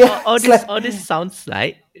 Yeah, All this sounds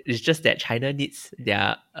like it's just that China needs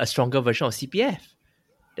a stronger version of CPF.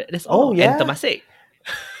 That's all. Oh, yeah. And Temasek.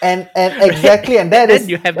 And exactly, and that then is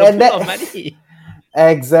you have the pool of money.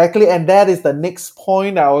 Exactly, and that is the next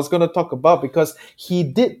point I was going to talk about, because he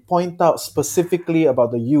did point out specifically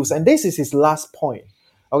about the use, and this is his last point.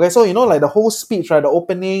 Okay, so like the whole speech, right? The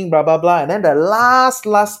opening, blah blah blah, and then the last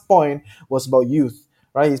point was about youth,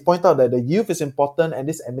 right? He's pointed out that the youth is important, and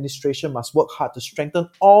this administration must work hard to strengthen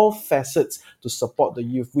all facets to support the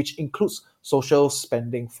youth, which includes social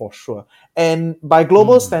spending for sure. And by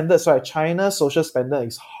global standards, right, China's social spending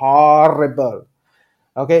is horrible.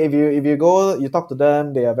 Okay, if you go, you talk to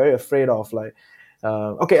them, they are very afraid of like,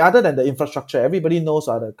 other than the infrastructure, everybody knows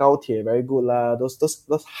the Gaotie very good lah.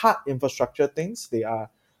 Those hard infrastructure things, they are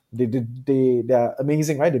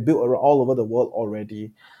amazing, right? They built all over the world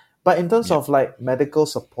already. But in terms of like medical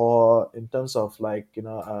support, in terms of like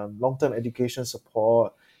long-term education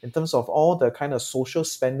support, in terms of all the kind of social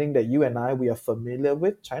spending that you and we are familiar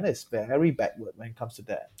with, China is very backward when it comes to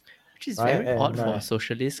that. Which is very odd for a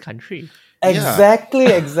socialist country. Exactly.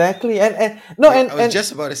 And no, I was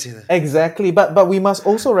just about to say that. Exactly, but we must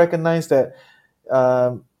also recognize that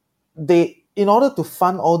in order to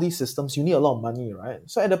fund all these systems, you need a lot of money, right?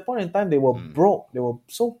 So at the point in time, they were broke. They were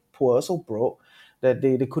so poor, so broke that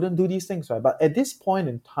they couldn't do these things, right? But at this point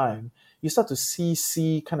in time, you start to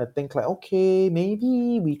see kind of think like, okay,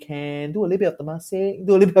 maybe we can do a little bit of Temasek,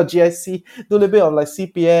 do a little bit of GIC, do a little bit of like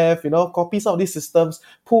CPF, copy some of these systems,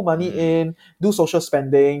 pull money in, do social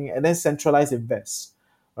spending, and then centralize invest,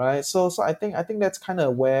 right? So I think that's kind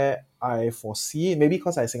of where I foresee it. Maybe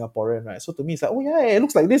because I'm Singaporean, right? So to me, it's like, oh yeah, it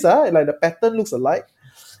looks like this, like the pattern looks alike.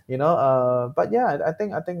 But yeah, I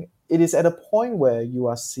think it is at a point where you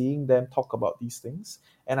are seeing them talk about these things,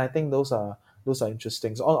 and I think those are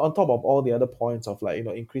interesting. So on top of all the other points of like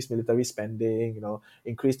increased military spending,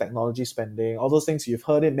 increased technology spending, all those things you've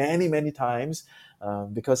heard it many times,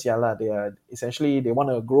 because they are essentially they want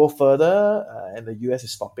to grow further, and the US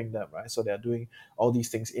is stopping them, right? So they are doing all these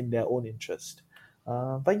things in their own interest.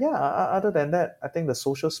 But yeah, other than that, I think the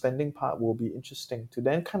social spending part will be interesting to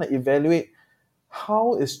then kind of evaluate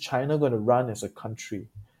how is China going to run as a country,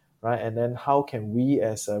 right? And then how can we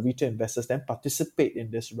as retail investors then participate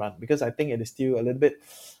in this run? Because I think it is still a little bit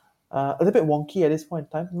wonky at this point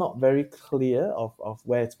in time, not very clear of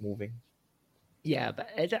where it's moving. Yeah, but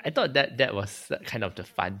I thought that was kind of the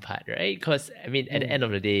fun part, right? Because I mean, at the end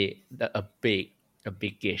of the day, a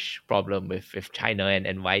big-ish problem with China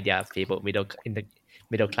and why their fabled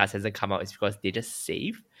middle class hasn't come out is because they just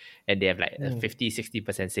save, and they have like a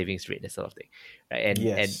 50-60% savings rate, that sort of thing, right?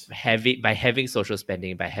 And by having social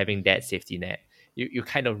spending, by having that safety net, you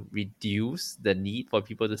kind of reduce the need for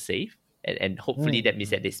people to save. And hopefully that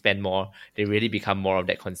means that they spend more, they really become more of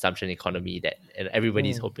that consumption economy that and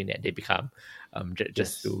everybody's hoping that they become,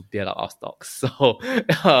 just to build up our stocks. So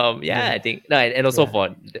I think and also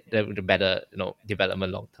for the better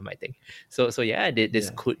development long term, I think. So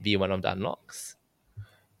this could be one of the unlocks.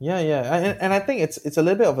 And I think it's a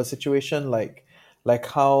little bit of a situation like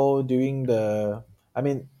how during the I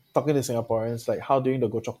mean, talking to Singaporeans, like how during the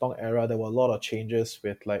Goh Chok Tong era, there were a lot of changes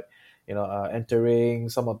with like, entering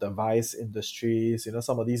some of the vice industries,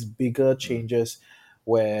 some of these bigger changes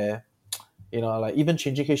where, like even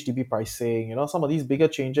changing HDB pricing, some of these bigger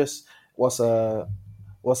changes was a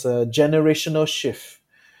was a generational shift,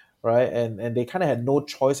 right? And they kind of had no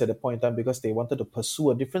choice at the point in time because they wanted to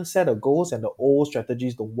pursue a different set of goals and the old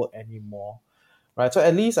strategies don't work anymore, right? So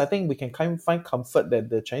at least I think we can kind of find comfort that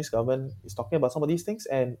the Chinese government is talking about some of these things,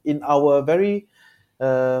 and in our very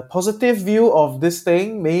positive view of this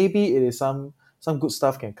thing, maybe it is some good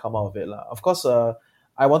stuff can come out of it, lah. Of course,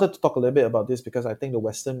 I wanted to talk a little bit about this because I think the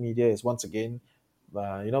Western media is once again,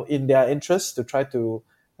 in their interest to try to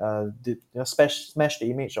smash the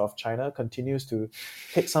image of China, continues to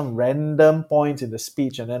take some random points in the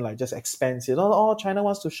speech and then like just expands it. Oh, China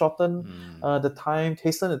wants to shorten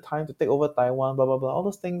hasten the time to take over Taiwan, blah blah blah. All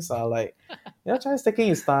those things are like, China's taking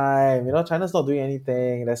its time. China's not doing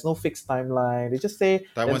anything. There's no fixed timeline. They just say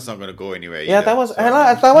Taiwan's not going to go anywhere. yeah, either,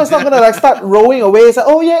 Taiwan's not gonna like start rowing away. It's like,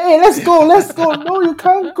 oh yeah, hey, let's go. No, you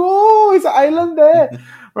can't go. It's an island there,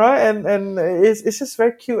 right? And it's just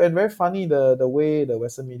very cute and very funny the way the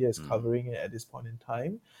Western media is covering it at this point in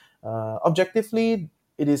time. Objectively,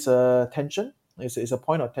 it is a tension. It's a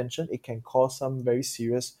point of tension. It can cause some very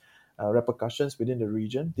serious repercussions within the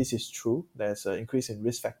region. This is true. There's an increase in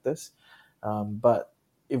risk factors, but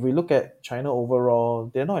if we look at China overall,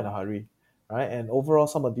 they're not in a hurry, right? And overall,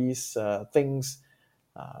 some of these things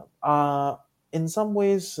are in some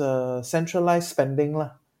ways centralized spending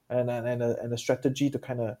lah, and a strategy to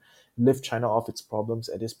kind of lift China off its problems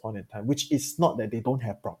at this point in time, which is not that they don't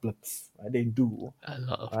have problems, right? They do, A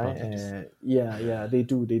lot of right? problems. Yeah, they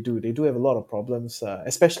do have a lot of problems,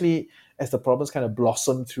 especially as the problems kind of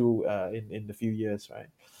blossom through in the few years, right?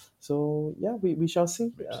 So yeah, we shall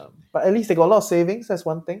see. But at least they got a lot of savings. That's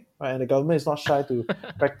one thing, right? And the government is not shy to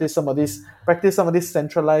practice some of these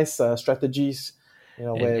centralized strategies,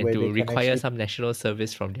 where And they to can require actually. some national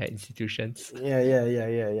service from their institutions.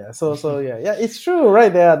 Yeah. So yeah, it's true,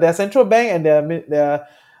 right? Their central bank and their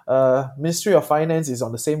Ministry of Finance is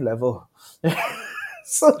on the same level.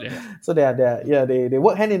 So Yeah. so they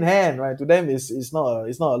work hand in hand, right? To them, it's not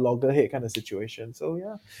a loggerhead kind of situation. So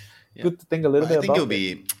yeah, Yeah. good to think a little But I bit think about it'll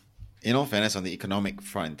it. be, in all fairness, on the economic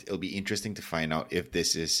front, it'll be interesting to find out if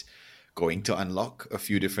this is going to unlock a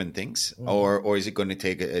few different things, or is it going to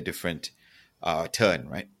take a different turn,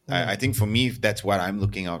 right? I think for me, that's what I'm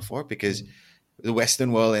looking out for, because the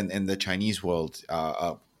Western world and the Chinese world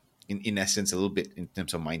are, in essence, a little bit in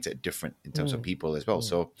terms of mindset different in terms of people as well.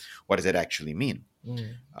 So what does that actually mean?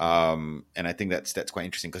 And I think that's quite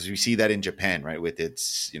interesting, because we see that in Japan, right, with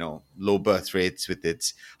its low birth rates, with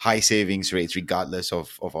its high savings rates, regardless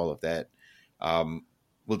of all of that.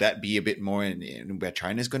 Will that be a bit more in where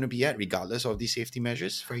China is going to be at, regardless of these safety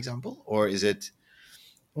measures, for example, or is it?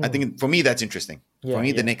 I think for me that's interesting. For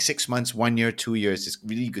me, the next 6 months, 1 year, 2 years is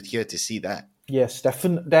really good here to see that. Yes,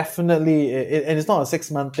 definitely, and it's not a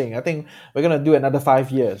 6 month thing. I think we're gonna do another 5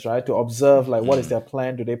 years, right, to observe like what is their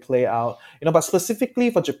plan, do they play out, But specifically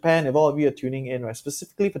for Japan, if all of you are tuning in, right,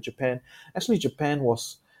 specifically for Japan, actually Japan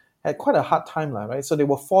had quite a hard time, right? So they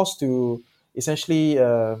were forced to essentially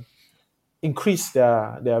increase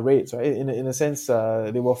their rates, right? In a sense,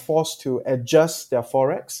 they were forced to adjust their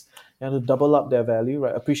forex and to double up their value,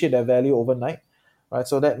 right? Appreciate their value overnight, right?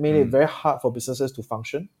 So that made it very hard for businesses to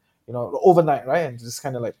function, overnight, right? And just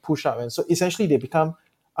kind of like push up, and so essentially they become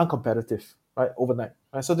uncompetitive, right? Overnight,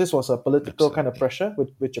 right? So this was a political kind of pressure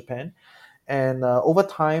with Japan. And over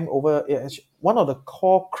time, one of the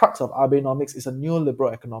core crux of Abenomics is a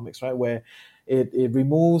neoliberal economics, right? Where it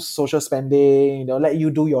removes social spending, let you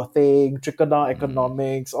do your thing, trickle down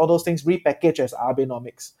economics, all those things repackaged as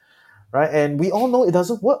Abenomics, right? And we all know it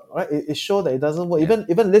doesn't work, right? It showed that it doesn't work. Yeah.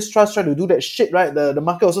 Even Liz Truss tried to do that shit, right? The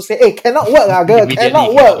market also say, hey, cannot work, girl, Immediately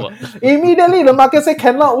cannot cannot work. Immediately the market say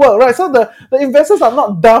cannot work, right? So the investors are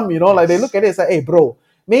not dumb, like they look at it and say, hey, bro,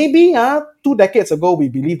 maybe 2 decades ago we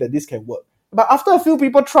believed that this can work. But after a few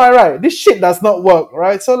people try, right, this shit does not work,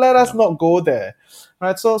 right? So let us not go there,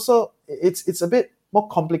 right? So it's a bit more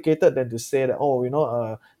complicated than to say that,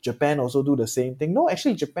 Japan also do the same thing. No,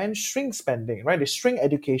 actually, Japan shrink spending, right? They shrink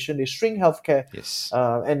education, they shrink healthcare, Yes.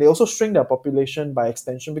 and they also shrink their population by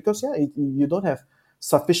extension because you don't have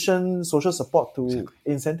sufficient social support to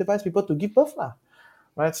incentivize people to give birth, lah.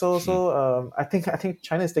 Right, so I think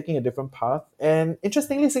China is taking a different path, and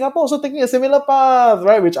interestingly, Singapore also taking a similar path,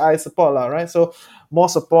 right? Which I support, lah. Right, so more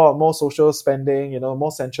support, more social spending,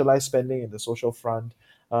 more centralized spending in the social front,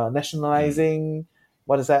 nationalizing.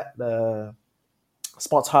 What is that?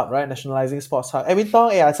 Sports Hub, right? Nationalizing Sports Hub. Every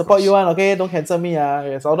time, I support you one, okay? Don't cancel me,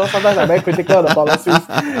 Yes, although sometimes I'm very critical of the policies.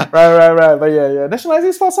 Right. But yeah.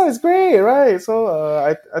 Nationalizing Sports Hub is great, right? So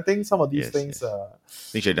I think some of these things. I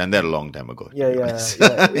think should have done that a long time ago. Yeah,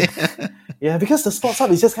 because the Sports Hub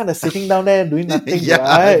is just kind of sitting down there doing nothing, Yeah,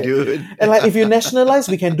 right? dude. And like if you nationalize,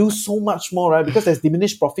 we can do so much more, right? Because there's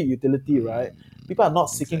diminished profit utility, right? People are not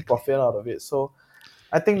seeking profit out of it. So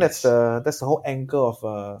I think that's the whole angle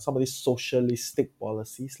of some of these socialistic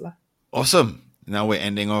policies, lah. Awesome. Now we're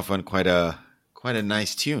ending off on quite a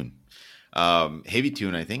nice tune. Heavy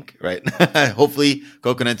tune, I think, right? Hopefully,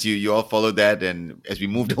 Coconuts, you all followed that, and as we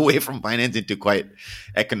moved away from finance into quite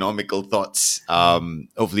economical thoughts,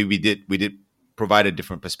 hopefully we did provide a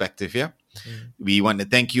different perspective here. We want to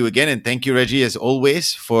thank you again, and thank you, Reggie, as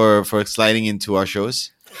always, for sliding into our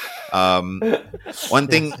shows. One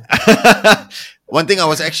thing I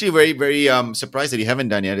was actually very, very surprised that you haven't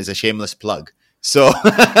done yet is a shameless plug. So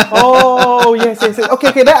oh yes.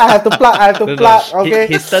 Okay. Then I have to plug. Okay.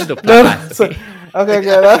 His turn to plug. Okay.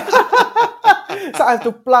 So I have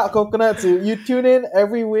to plug Coconuts. You tune in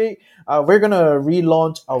every week. We're gonna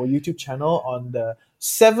relaunch our YouTube channel on the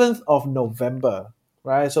 7th of November.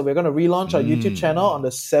 Right, so we're going to relaunch our YouTube channel on the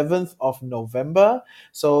 7th of November.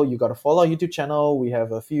 So you got to follow our YouTube channel. We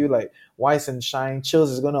have a few like Wise and Shine. Chills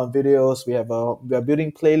is going on videos. We are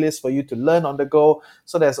building playlists for you to learn on the go.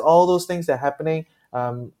 So there's all those things that are happening.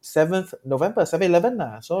 7th November, 7-Eleven.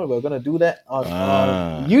 So we're going to do that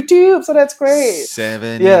on YouTube. So that's great.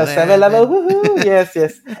 7-Eleven. Yeah, 7-Eleven. Woohoo. Yes.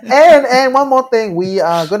 And one more thing. We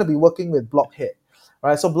are going to be working with Blockhead.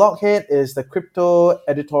 Right, so Blockhead is the crypto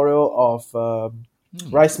editorial of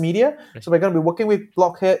Rice Media. So we're going to be working with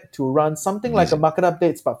Blockhead to run something like a market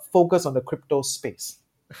updates, but focus on the crypto space.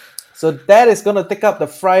 So that is going to take up the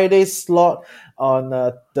Friday slot on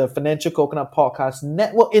the Financial Coconut Podcast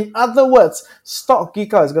Network. In other words, Stock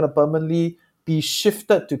Geek Out is going to permanently be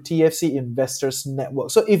shifted to TFC Investors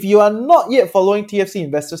Network. So if you are not yet following TFC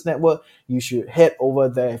Investors Network, you should head over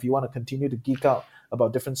there if you want to continue to geek out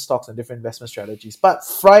about different stocks and different investment strategies. But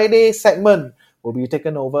Friday segment will be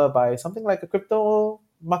taken over by something like a crypto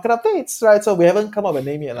market updates, right? So we haven't come up with a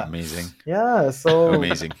name yet. Amazing. Yeah, so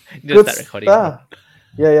amazing. Good start recording.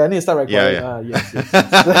 Yeah, I need to start recording. Yes.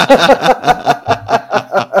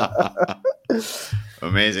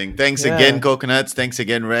 Amazing. Thanks again, Coconuts. Thanks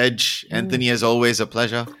again, Reg. Anthony, as always, a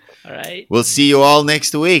pleasure. All right. We'll see you all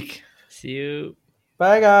next week. See you.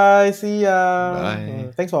 Bye, guys. See ya. Bye.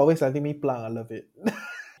 Thanks for always letting me plug. I love it.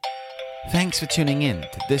 Thanks for tuning in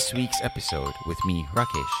to this week's episode with me,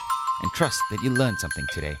 Rakesh, and trust that you learned something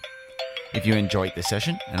today. If you enjoyed the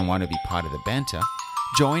session and want to be part of the banter,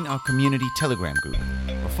 join our community Telegram group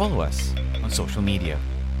or follow us on social media.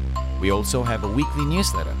 We also have a weekly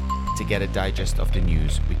newsletter to get a digest of the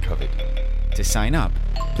news we covered. To sign up,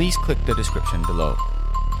 please click the description below.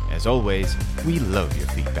 As always, we love your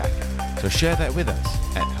feedback, so share that with us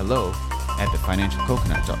at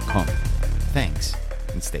hello@thefinancialcoconut.com. Thanks,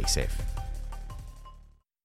 and stay safe.